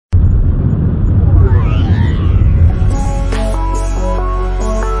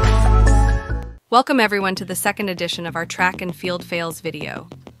Welcome everyone to the second edition of our track and field fails video.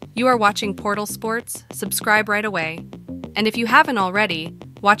 You are watching Portal Sports, subscribe right away. And if you haven't already,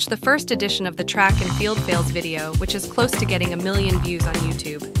 watch the first edition of the track and field fails video, which is close to getting 1 million views on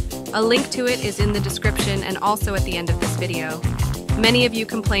YouTube. A link to it is in the description and also at the end of this video. Many of you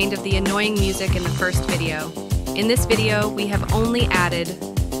complained of the annoying music in the first video. In this video, we have only added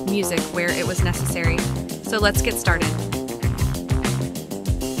music where it was necessary. So let's get started.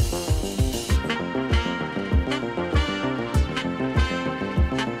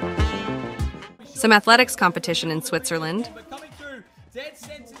 Some athletics competition in Switzerland. Coming through, dead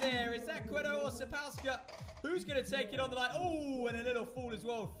center there. Is that Quedo or Sapalska? Who's going to take it on the line? Oh, and a little fall as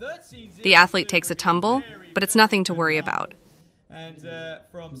well. 13. The athlete takes a tumble, but it's nothing to worry about. And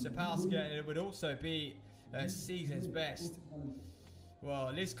from Sapalska, it would also be season's best.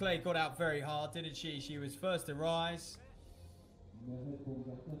 Well, Liz Clay got out very hard, didn't she? She was first to rise.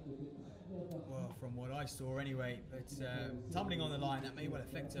 Well, from what I saw anyway, but tumbling on the line, that may well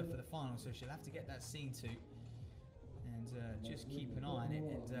affect her for the final, so she'll have to get that seen to. And just keep an eye on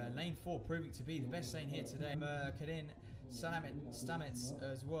it. And lane 4 proving to be the best lane here today. Karin Stamets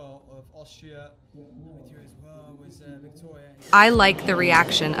as well of Austria. With you as well was Victoria. I like the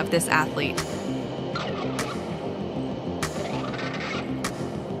reaction of this athlete.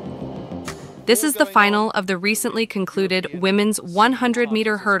 This is the final of the recently concluded women's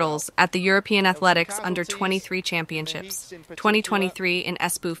 100-meter hurdles at the European Athletics Under-23 Championships, 2023 in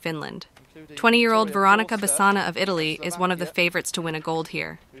Espoo, Finland. 20-year-old Veronica Besana of Italy is one of the favorites to win a gold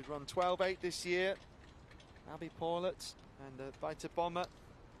here. Who'd run 12.8 this year. Abby Paulet and Vita Bomber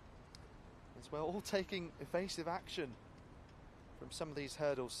as well, all taking evasive action from some of these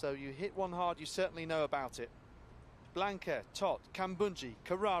hurdles. So you hit one hard, you certainly know about it. Blanca, Tot, Kambunji,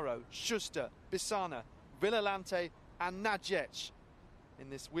 Carraro, Schuster, Besana, Villalante and Nadzic in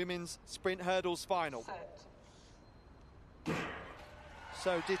this women's sprint hurdles final.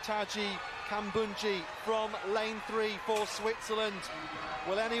 So Ditaji, Kambunji from lane 3 for Switzerland.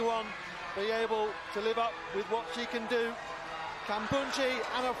 Will anyone be able to live up with what she can do? Kambunji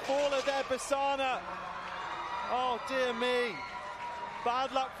and a faller there, Besana. Oh dear me.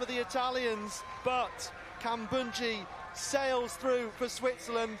 Bad luck for the Italians, but Kambunji sails through for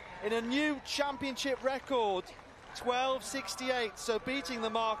Switzerland in a new championship record, 12.68, so beating the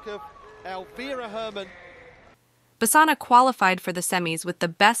mark of Elvira Herman. Besana qualified for the semis with the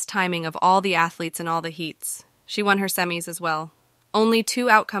best timing of all the athletes in all the heats. She won her semis as well. Only 2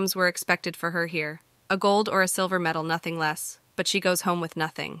 outcomes were expected for her here, a gold or a silver medal, nothing less, but she goes home with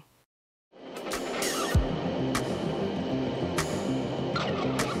nothing.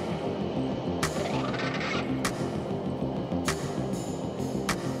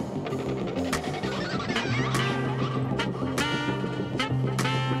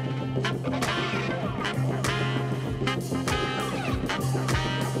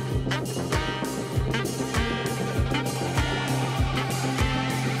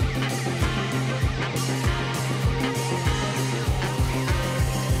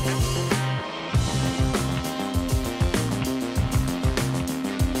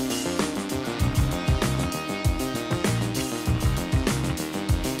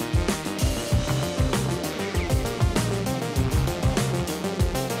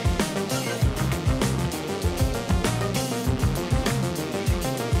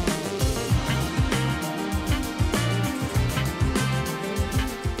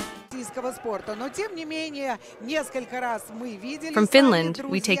 From Finland,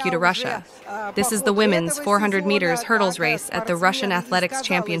 we take you to Russia. This is the women's 400 meters hurdles race at the Russian Athletics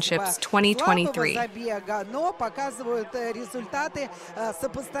Championships 2023.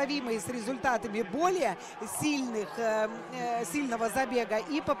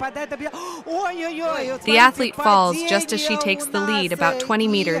 The athlete falls just as she takes the lead about 20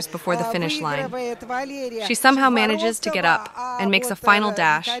 meters before the finish line. She somehow manages to get up and makes a final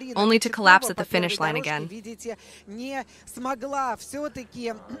dash, only to collapse at the finish line again.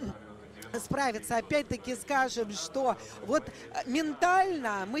 Справиться. Опять-таки скажем, что вот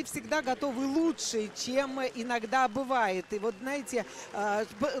ментально мы всегда готовы лучше, чем иногда бывает. И вот, знаете,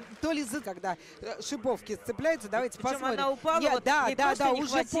 то ли когда шиповки сцепляются, давайте посмотрим. Она упала, да, не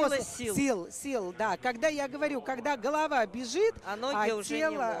уже после сил, да. Когда я говорю, когда голова бежит, а уже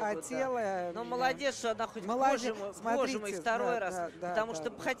тело... Но молодец, что она хоть боже мой, второй раз, потому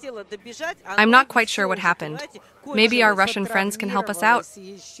что хотела добежать. I'm not quite sure what happened. Maybe our Russian friends can help us out.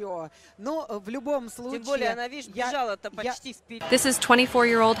 This is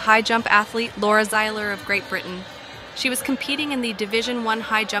 24-year-old high jump athlete Laura Zialor of Great Britain. She was competing in the Division I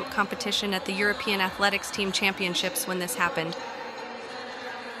high jump competition at the European Athletics Team Championships when this happened.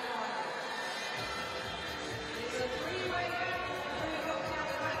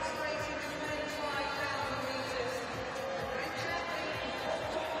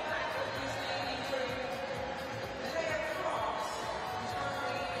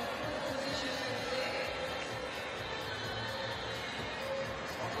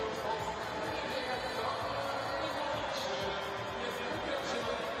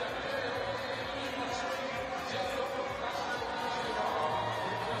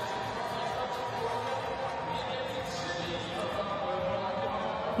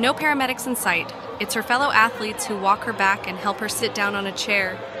 No paramedics in sight. It's her fellow athletes who walk her back and help her sit down on a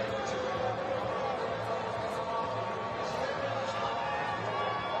chair.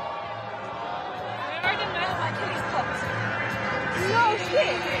 No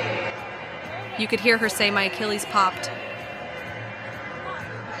shit! You could hear her say, "My Achilles popped."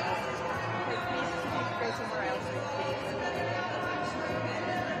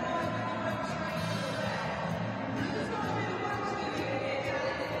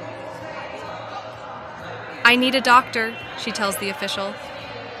 "I need a doctor," she tells the official.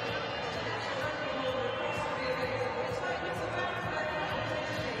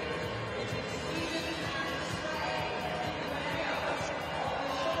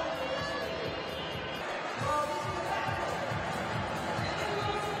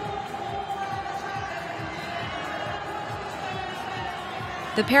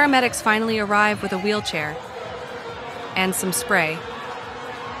 The paramedics finally arrive with a wheelchair and some spray.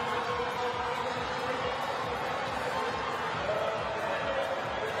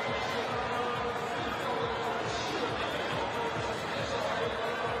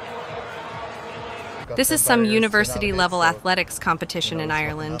 This is some university-level athletics competition in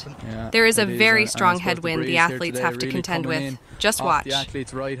Ireland. There is a very strong headwind the athletes have to contend with. Just watch. The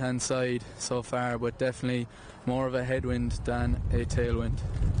athlete's right-hand side so far, but definitely more of a headwind than a tailwind.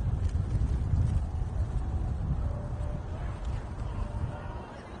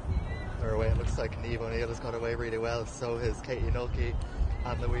 They're away. It looks like Niamh O'Neill has got away really well. So has Katie Nulke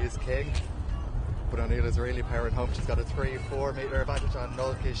and Louise King. But O'Neill is really powering home. She's got a 3-4 metre advantage on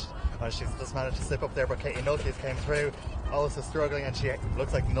Nulke. She's just managed to slip up there, but Katie Nulke came through, also struggling, and she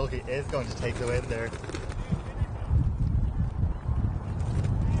looks like Nulke is going to take the win there.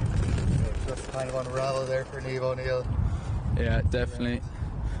 Just kind of unravel there for Niamh O'Neill. Yeah, definitely.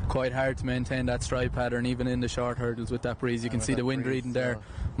 Quite hard to maintain that stride pattern even in the short hurdles with that breeze. You can see the wind reading there,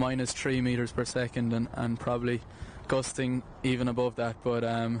 minus 3 metres per second, and probably gusting even above that. But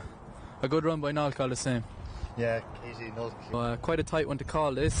a good run by Nulke all the same. Yeah, Katie Nulke. Quite a tight one to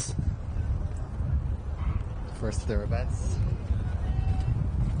call this. First of their events.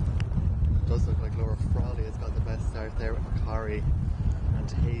 It does look like Laura Frawley has got the best start there with Macari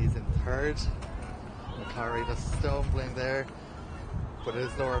and Hayes in third. Macari just stumbling there, but it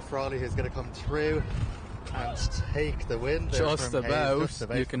is Laura Frawley who's going to come through and take the win there. Just about.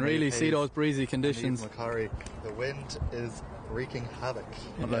 You can really see those breezy conditions. Macari, the wind is wreaking havoc.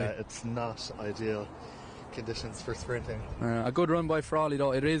 It's not ideal conditions for sprinting. A good run by Frawley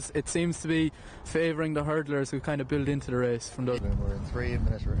though. It seems to be favouring the hurdlers who kind of build into the race from those. We're in 3,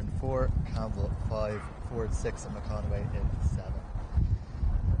 Miniter in 4, Campbell 5, Ford 6 and McConaughey in 7.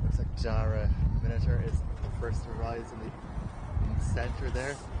 Looks like Jara Miniter is the first to rise in the centre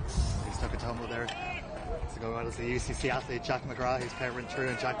there. He's took a tumble there. So going on as the UCC athlete Jack McGrath, who's powering through,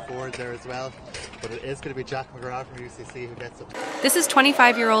 and Jack Ford there as well. But it is going to be Jack McGrath from UCC who gets up. This is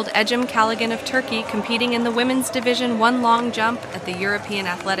 25-year-old Ecem Calagan of Turkey competing in the Women's Division 1 long jump at the European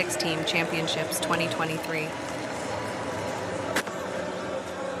Athletics Team Championships 2023.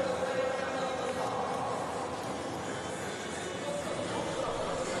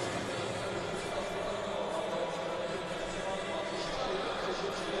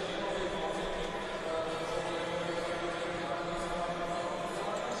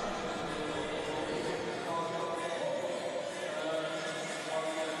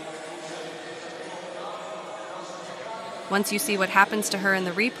 Once you see what happens to her in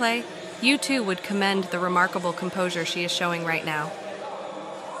the replay, you too would commend the remarkable composure she is showing right now.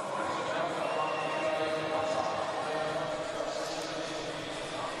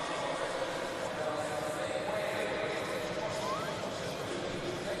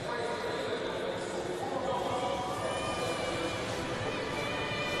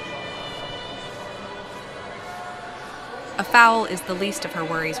 A foul is the least of her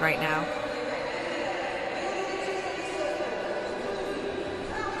worries right now.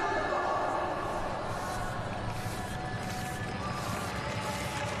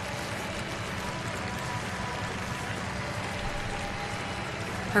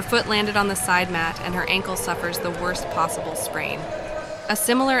 Her foot landed on the side mat and her ankle suffers the worst possible sprain. A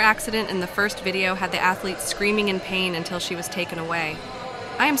similar accident in the first video had the athlete screaming in pain until she was taken away.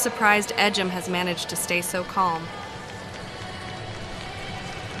 I am surprised Ecem has managed to stay so calm.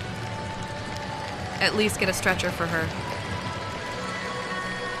 At least get a stretcher for her.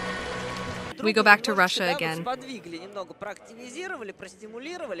 We go back to Russia again. Подвигли, немного проактивизировали,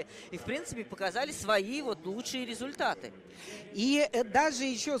 простимулировали и, в принципе, показали свои вот лучшие результаты. И даже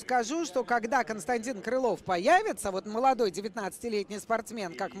еще скажу, что когда Константин Крылов появится, вот молодой 19-летний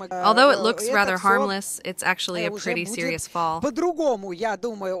спортсмен, как мы... Although it looks rather harmless, it's actually a pretty serious fall. По-другому, я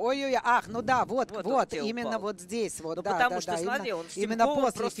думаю. Ой-ой-ой, ах, ну да, вот, именно вот здесь, вот, ну, да, потому что, смотри, он с именно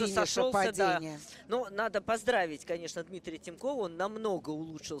Тимковым после финиша падения. Да. Ну, надо поздравить, конечно, Дмитрия Тимкова, он намного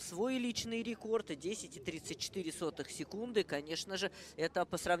улучшил свой личный рекорд, 10,34 секунды, конечно же, это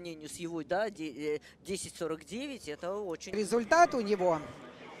по сравнению с его, да, 10,49, это очень... Результат у него...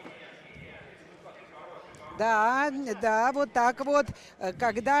 Да, да, вот так вот,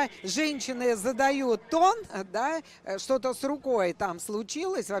 когда женщины задают тон, да, что-то с рукой там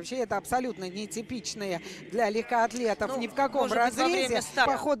случилось, вообще это абсолютно нетипичные для легкоатлетов, ну, ни в каком разрезе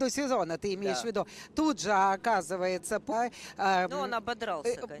по ходу сезона, ты имеешь в виду. Тут же оказывается... Ну, он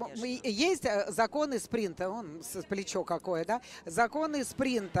ободрался, конечно. Есть законы спринта, он с плечо какое, да, законы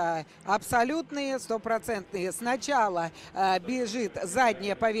спринта абсолютные, стопроцентные. Сначала бежит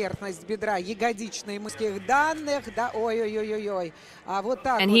задняя поверхность бедра, ягодичные мышцы данных, да, ой-ой-ой-ой-ой. А вот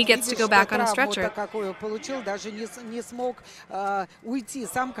так And вот, he gets to go back on a stretcher. какую получил, даже не смог уйти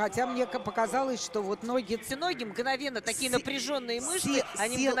сам, хотя мне показалось, что вот ноги мгновенно, такие напряженные мышцы,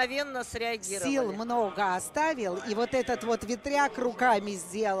 они мгновенно среагировали. Сил много оставил, и вот этот вот ветряк руками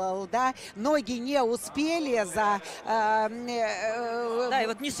сделал, да, ноги не успели за... да, и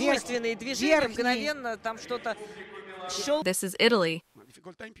вот несвойственные движения, мгновенно там что-то щелкнуло. This is Italy.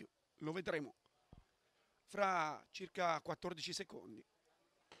 Difficoltà in più, lo vedremo fra circa 14 secondi.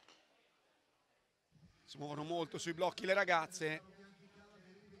 Si muovono molto sui blocchi le ragazze.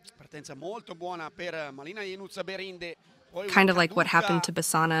 Partenza molto buona per Malina Jenuzza Berinde. Kind of like what happened to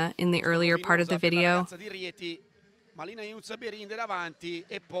Besana in the earlier part of the video. Malina Jenuzza Berinde davanti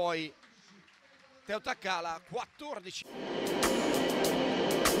e poi Teo Takala 14.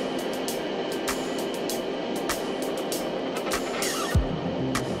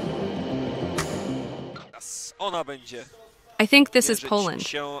 Ona będzie. I think this is Poland,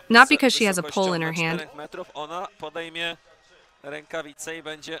 not because she has a pole in her hand. Ona podejmie rękawicę i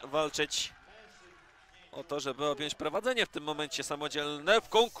będzie walczyć o to, żeby objąć prowadzenie w tym momencie samodzielne w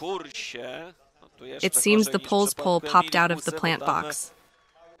konkursie. No, tu It seems the pole's pole popped out of the plant box.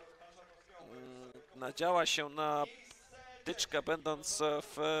 Nadziała się na tyczkę, będąc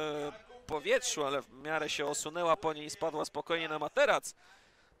w powietrzu, ale w miarę się osunęła po niej i spadła spokojnie na materac.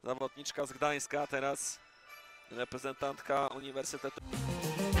 Zawodniczka z Gdańska, teraz reprezentantka Uniwersytetu.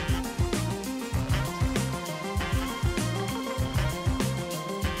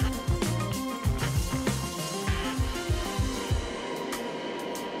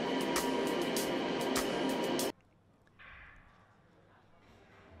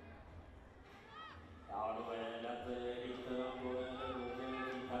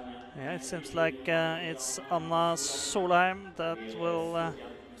 Yeah, it seems like it's Anna Solheim that will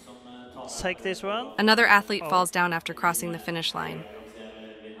take this one. Another athlete falls down after crossing the finish line.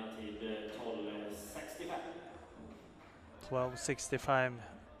 12:65.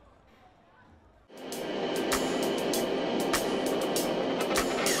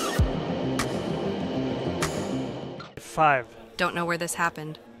 Don't know where this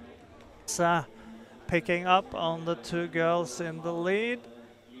happened. It's picking up on the two girls in the lead.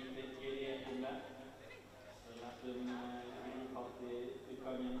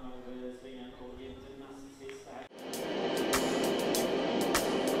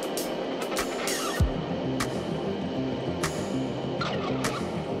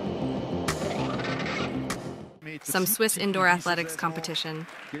 Some Swiss indoor athletics competition.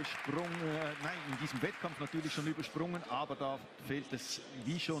 Nein, in diesem Wettkampf natürlich schon übersprungen, aber da fehlt es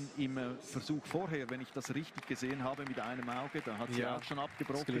wie schon im Versuch vorher, wenn ich das richtig gesehen habe mit einem Auge, da hat sie auch schon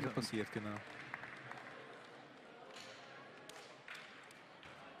abgebrochen. Das passiert, genau.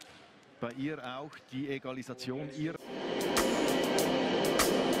 Bei ihr auch die Egalisation ihrer...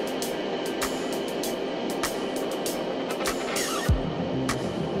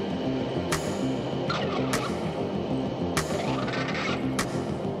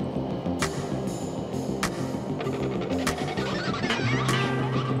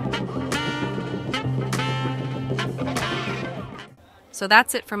 So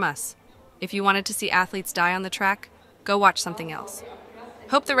that's it from us. If you wanted to see athletes die on the track, go watch something else.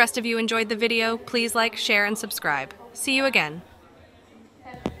 Hope the rest of you enjoyed the video. Please like, share, and subscribe. See you again.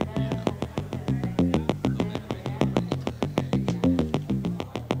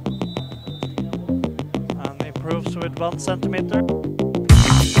 And improves with 1 centimeter.